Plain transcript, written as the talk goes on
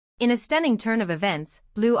In a stunning turn of events,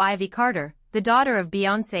 Blue Ivy Carter, the daughter of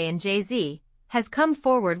Beyoncé and Jay-Z, has come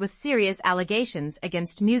forward with serious allegations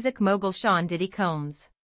against music mogul Sean Diddy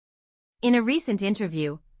Combs. In a recent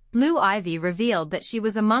interview, Blue Ivy revealed that she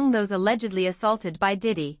was among those allegedly assaulted by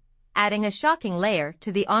Diddy, adding a shocking layer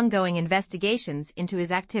to the ongoing investigations into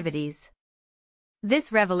his activities.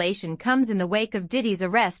 This revelation comes in the wake of Diddy's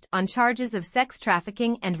arrest on charges of sex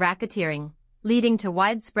trafficking and racketeering, leading to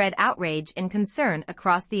widespread outrage and concern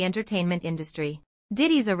across the entertainment industry.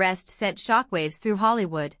 Diddy's arrest sent shockwaves through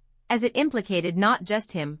Hollywood, as it implicated not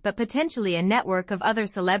just him but potentially a network of other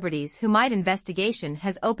celebrities whose investigation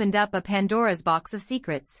has opened up a Pandora's box of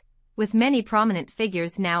secrets, with many prominent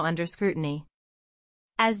figures now under scrutiny.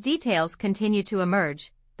 As details continue to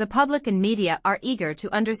emerge, the public and media are eager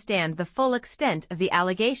to understand the full extent of the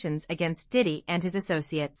allegations against Diddy and his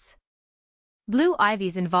associates. Blue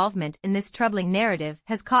Ivy's involvement in this troubling narrative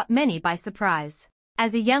has caught many by surprise.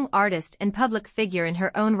 As a young artist and public figure in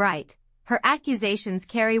her own right, her accusations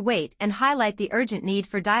carry weight and highlight the urgent need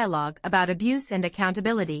for dialogue about abuse and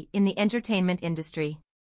accountability in the entertainment industry.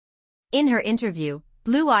 In her interview,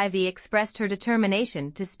 Blue Ivy expressed her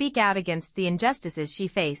determination to speak out against the injustices she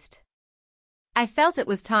faced. "I felt it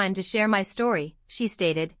was time to share my story," she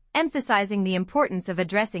stated, emphasizing the importance of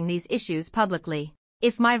addressing these issues publicly.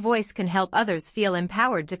 "If my voice can help others feel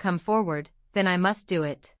empowered to come forward, then I must do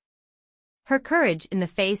it." Her courage in the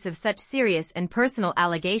face of such serious and personal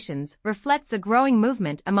allegations reflects a growing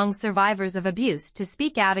movement among survivors of abuse to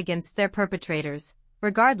speak out against their perpetrators,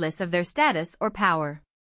 regardless of their status or power.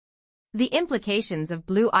 The implications of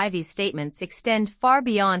Blue Ivy's statements extend far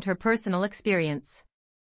beyond her personal experience.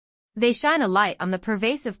 They shine a light on the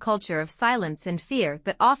pervasive culture of silence and fear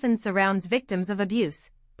that often surrounds victims of abuse,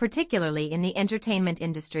 particularly in the entertainment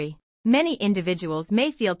industry. Many individuals may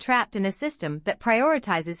feel trapped in a system that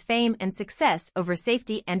prioritizes fame and success over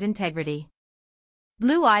safety and integrity.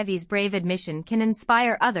 Blue Ivy's brave admission can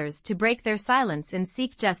inspire others to break their silence and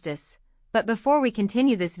seek justice. But before we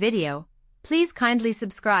continue this video, please kindly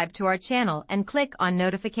subscribe to our channel and click on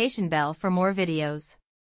notification bell for more videos.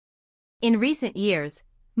 In recent years,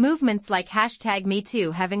 movements like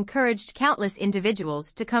 #MeToo have encouraged countless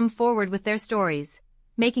individuals to come forward with their stories,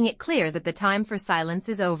 making it clear that the time for silence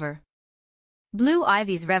is over. Blue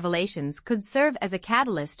Ivy's revelations could serve as a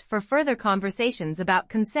catalyst for further conversations about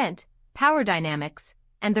consent, power dynamics,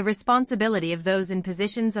 and the responsibility of those in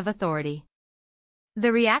positions of authority.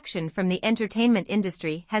 The reaction from the entertainment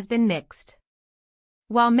industry has been mixed.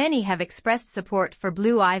 While many have expressed support for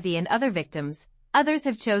Blue Ivy and other victims, others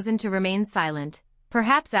have chosen to remain silent,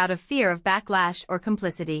 perhaps out of fear of backlash or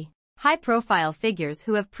complicity. High-profile figures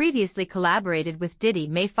who have previously collaborated with Diddy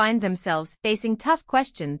may find themselves facing tough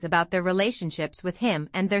questions about their relationships with him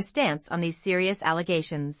and their stance on these serious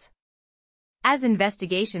allegations. As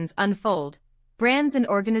investigations unfold, brands and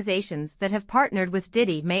organizations that have partnered with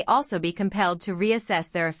Diddy may also be compelled to reassess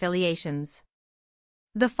their affiliations.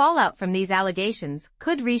 The fallout from these allegations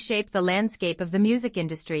could reshape the landscape of the music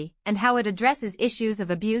industry and how it addresses issues of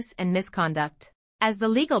abuse and misconduct. As the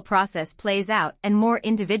legal process plays out and more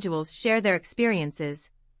individuals share their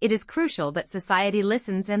experiences, it is crucial that society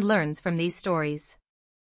listens and learns from these stories.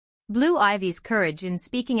 Blue Ivy's courage in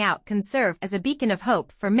speaking out can serve as a beacon of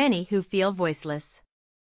hope for many who feel voiceless.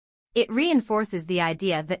 It reinforces the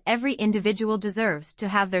idea that every individual deserves to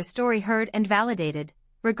have their story heard and validated,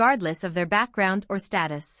 regardless of their background or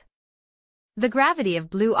status. The gravity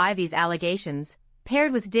of Blue Ivy's allegations,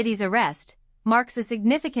 paired with Diddy's arrest, marks a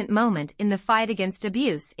significant moment in the fight against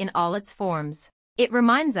abuse in all its forms. It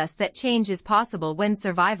reminds us that change is possible when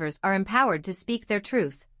survivors are empowered to speak their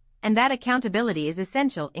truth, and that accountability is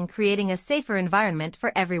essential in creating a safer environment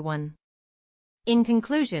for everyone. In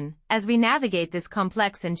conclusion, as we navigate this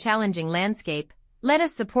complex and challenging landscape, let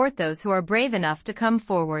us support those who are brave enough to come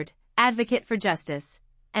forward, advocate for justice,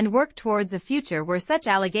 and work towards a future where such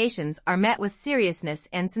allegations are met with seriousness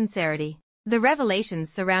and sincerity. The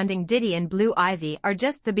revelations surrounding Diddy and Blue Ivy are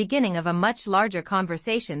just the beginning of a much larger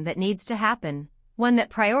conversation that needs to happen, one that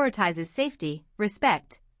prioritizes safety,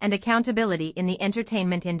 respect, and accountability in the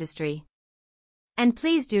entertainment industry. And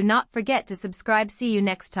please do not forget to subscribe. See you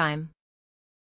next time.